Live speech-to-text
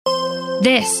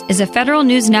This is a Federal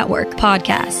News Network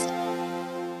podcast.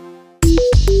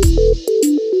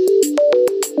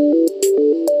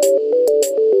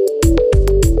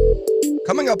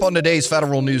 Coming up on today's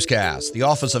Federal Newscast, the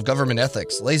Office of Government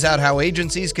Ethics lays out how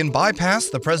agencies can bypass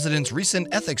the president's recent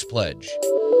ethics pledge.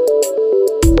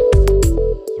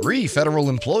 3 federal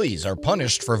employees are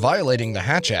punished for violating the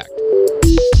Hatch Act.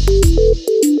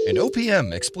 And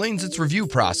OPM explains its review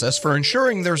process for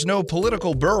ensuring there's no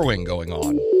political burrowing going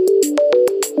on.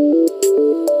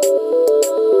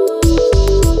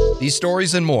 These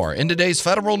stories and more in today's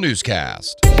Federal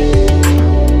Newscast.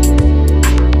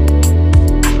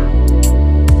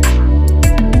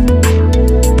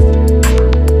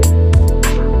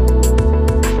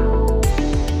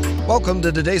 Welcome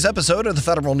to today's episode of the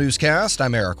Federal Newscast.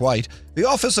 I'm Eric White. The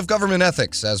Office of Government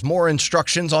Ethics has more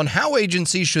instructions on how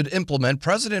agencies should implement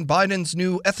President Biden's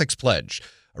new ethics pledge.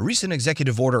 A recent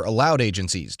executive order allowed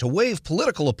agencies to waive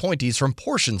political appointees from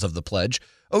portions of the pledge.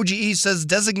 OGE says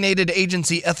designated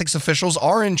agency ethics officials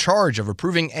are in charge of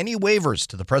approving any waivers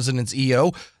to the president's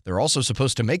EO. They're also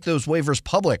supposed to make those waivers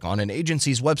public on an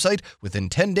agency's website within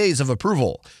 10 days of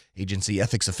approval. Agency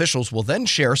ethics officials will then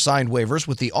share signed waivers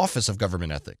with the Office of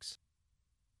Government Ethics.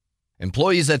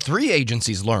 Employees at 3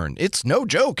 agencies learn it's no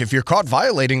joke if you're caught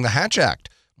violating the Hatch Act.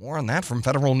 More on that from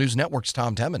Federal News Network's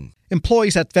Tom Temin.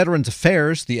 Employees at Veterans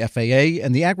Affairs, the FAA,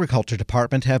 and the Agriculture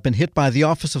Department have been hit by the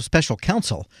Office of Special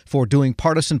Counsel for doing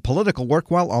partisan political work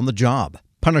while on the job.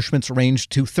 Punishments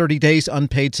ranged to 30 days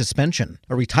unpaid suspension.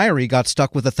 A retiree got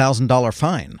stuck with a $1,000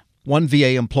 fine. One VA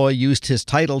employee used his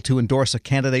title to endorse a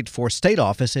candidate for state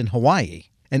office in Hawaii.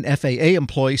 An FAA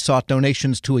employee sought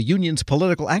donations to a union's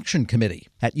political action committee.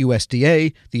 At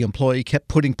USDA, the employee kept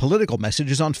putting political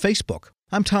messages on Facebook.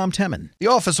 I'm Tom Temin. The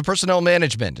Office of Personnel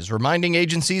Management is reminding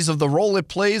agencies of the role it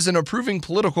plays in approving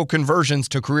political conversions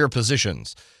to career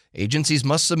positions. Agencies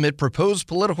must submit proposed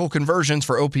political conversions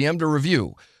for OPM to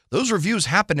review. Those reviews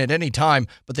happen at any time,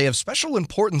 but they have special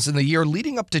importance in the year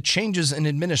leading up to changes in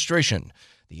administration.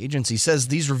 The agency says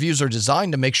these reviews are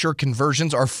designed to make sure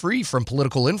conversions are free from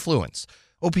political influence.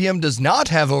 OPM does not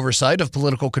have oversight of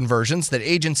political conversions that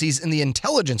agencies in the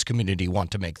intelligence community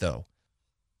want to make, though.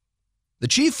 The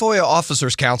Chief FOIA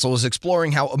Officers Council is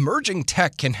exploring how emerging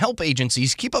tech can help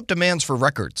agencies keep up demands for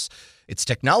records. Its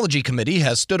technology committee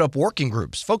has stood up working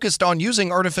groups focused on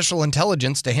using artificial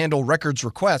intelligence to handle records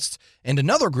requests, and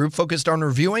another group focused on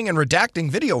reviewing and redacting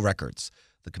video records.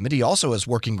 The committee also has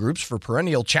working groups for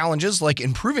perennial challenges like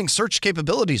improving search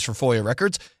capabilities for FOIA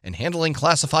records and handling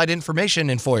classified information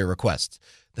in FOIA requests.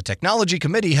 The technology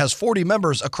committee has 40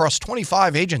 members across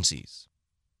 25 agencies.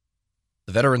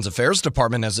 The Veterans Affairs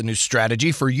Department has a new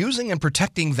strategy for using and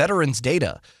protecting veterans'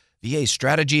 data. VA's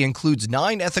strategy includes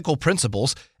 9 ethical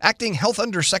principles. Acting Health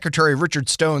Undersecretary Richard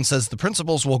Stone says the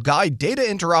principles will guide data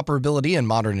interoperability and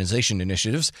modernization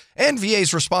initiatives and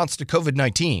VA's response to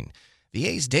COVID-19.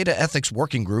 VA's Data Ethics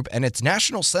Working Group and its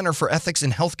National Center for Ethics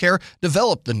in Healthcare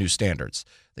developed the new standards.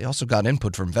 They also got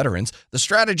input from veterans. The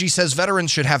strategy says veterans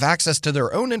should have access to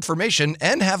their own information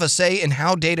and have a say in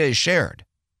how data is shared.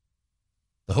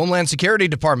 The Homeland Security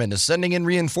Department is sending in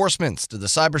reinforcements to the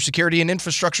Cybersecurity and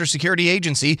Infrastructure Security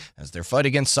Agency as their fight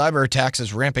against cyber attacks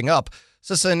is ramping up.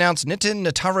 CISA announced Nitin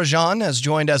Natarajan has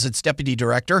joined as its Deputy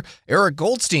Director, Eric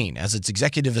Goldstein as its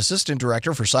Executive Assistant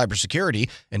Director for Cybersecurity,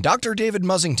 and Dr. David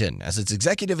Muzzington as its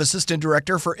Executive Assistant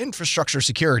Director for Infrastructure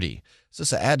Security.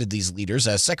 CISA added these leaders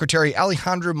as Secretary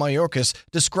Alejandro Mayorkas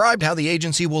described how the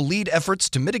agency will lead efforts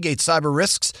to mitigate cyber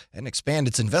risks and expand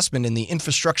its investment in the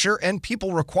infrastructure and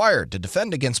people required to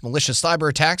defend against malicious cyber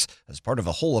attacks as part of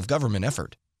a whole-of-government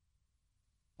effort.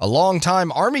 A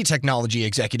longtime Army technology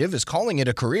executive is calling it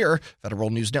a career. Federal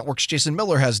News Network's Jason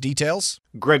Miller has details.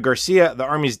 Greg Garcia, the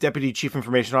Army's Deputy Chief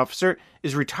Information Officer,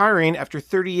 is retiring after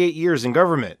 38 years in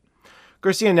government.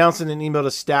 Garcia announced in an email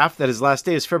to staff that his last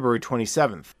day is February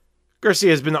 27th. Garcia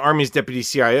has been the Army's Deputy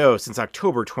CIO since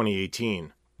October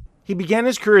 2018. He began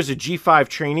his career as a G5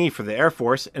 trainee for the Air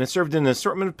Force and has served in an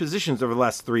assortment of positions over the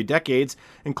last 3 decades,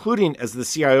 including as the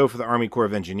CIO for the Army Corps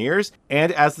of Engineers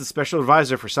and as the Special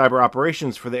Advisor for Cyber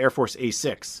Operations for the Air Force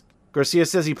A6. Garcia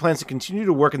says he plans to continue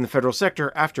to work in the federal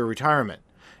sector after retirement.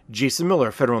 Jason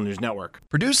Miller, Federal News Network.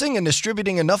 Producing and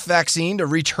distributing enough vaccine to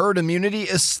reach herd immunity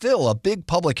is still a big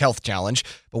public health challenge,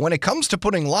 but when it comes to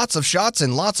putting lots of shots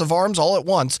in lots of arms all at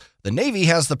once, the Navy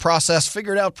has the process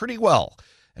figured out pretty well.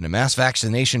 In a mass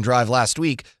vaccination drive last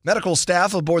week, medical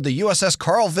staff aboard the USS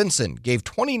Carl Vinson gave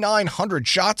 2,900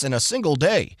 shots in a single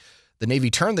day. The Navy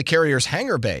turned the carrier's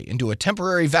hangar bay into a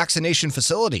temporary vaccination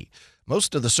facility.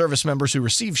 Most of the service members who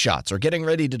receive shots are getting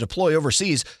ready to deploy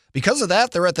overseas. Because of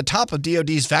that, they're at the top of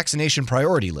DoD's vaccination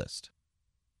priority list.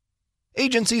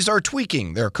 Agencies are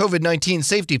tweaking their COVID-19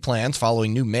 safety plans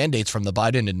following new mandates from the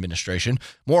Biden administration.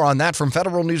 More on that from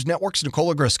Federal News Network's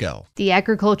Nicola Grisco. The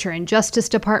Agriculture and Justice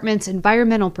Department's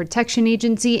Environmental Protection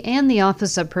Agency and the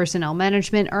Office of Personnel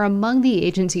Management are among the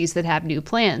agencies that have new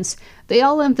plans. They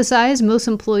all emphasize most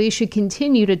employees should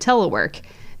continue to telework.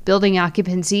 Building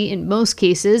occupancy in most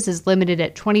cases is limited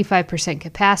at 25%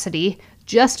 capacity.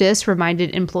 Justice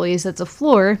reminded employees that's a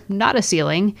floor, not a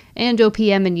ceiling, and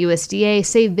OPM and USDA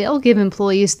say they'll give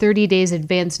employees 30 days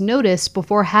advance notice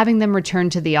before having them return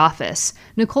to the office.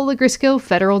 Nicola Grisco,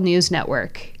 Federal News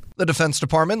Network. The Defense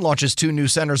Department launches 2 new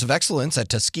centers of excellence at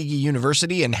Tuskegee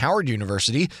University and Howard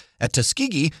University. At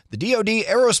Tuskegee, the DoD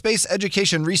Aerospace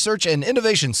Education Research and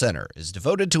Innovation Center is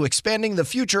devoted to expanding the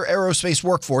future aerospace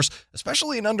workforce,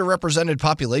 especially in underrepresented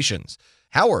populations.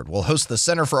 Howard will host the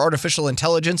Center for Artificial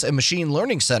Intelligence and Machine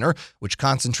Learning Center, which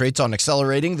concentrates on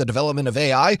accelerating the development of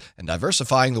AI and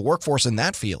diversifying the workforce in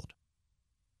that field.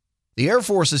 The Air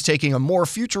Force is taking a more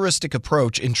futuristic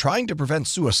approach in trying to prevent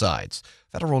suicides.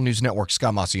 Federal News Network's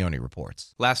Scott Maucione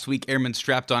reports. Last week, airmen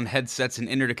strapped on headsets and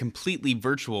entered a completely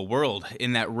virtual world.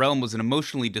 In that realm was an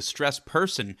emotionally distressed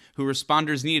person who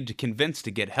responders needed to convince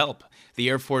to get help. The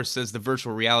Air Force says the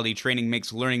virtual reality training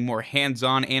makes learning more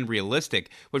hands-on and realistic,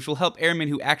 which will help airmen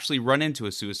who actually run into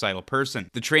a suicidal person.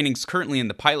 The training's currently in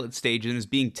the pilot stage and is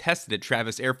being tested at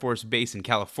Travis Air Force Base in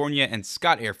California and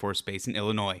Scott Air Force Base in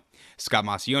Illinois. Scott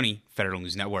Maucione, Federal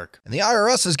News Network. And the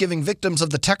IRS is giving victims of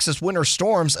the Texas winter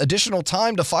storms additional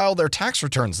time to file their tax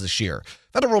returns this year.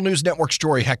 Federal News Network's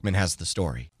Jory Heckman has the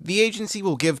story. The agency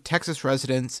will give Texas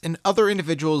residents and other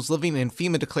individuals living in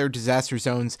FEMA-declared disaster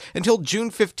zones until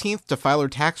June 15th to file their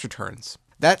tax returns.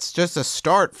 That's just a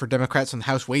start for Democrats on the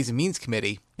House Ways and Means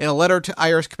Committee. In a letter to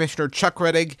IRS Commissioner Chuck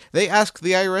Rettig, they asked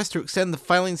the IRS to extend the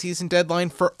filing season deadline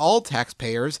for all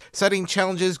taxpayers, citing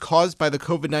challenges caused by the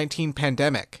COVID-19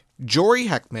 pandemic. Jory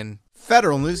Heckman,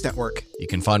 Federal News Network. You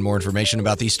can find more information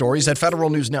about these stories at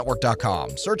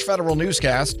federalnewsnetwork.com. Search Federal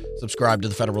Newscast, subscribe to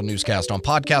the Federal Newscast on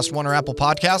Podcast One or Apple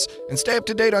Podcasts, and stay up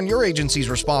to date on your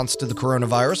agency's response to the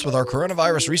coronavirus with our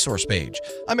coronavirus resource page.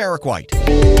 I'm Eric White.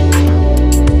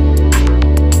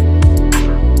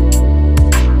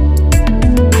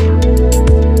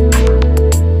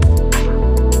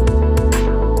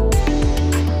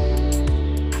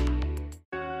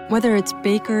 Whether it's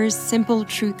Baker's Simple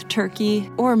Truth Turkey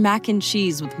or mac and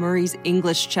cheese with Murray's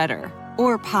English Cheddar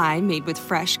or pie made with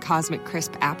fresh Cosmic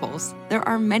Crisp apples, there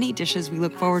are many dishes we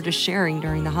look forward to sharing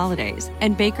during the holidays.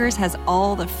 And Baker's has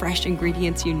all the fresh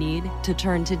ingredients you need to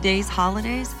turn today's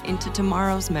holidays into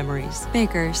tomorrow's memories.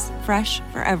 Baker's, fresh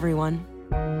for everyone.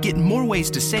 Get more ways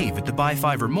to save at the Buy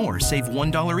 5 or More Save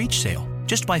 $1 each sale.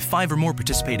 Just buy 5 or more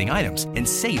participating items and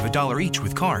save $1 each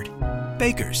with card.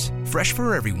 Baker's, fresh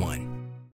for everyone.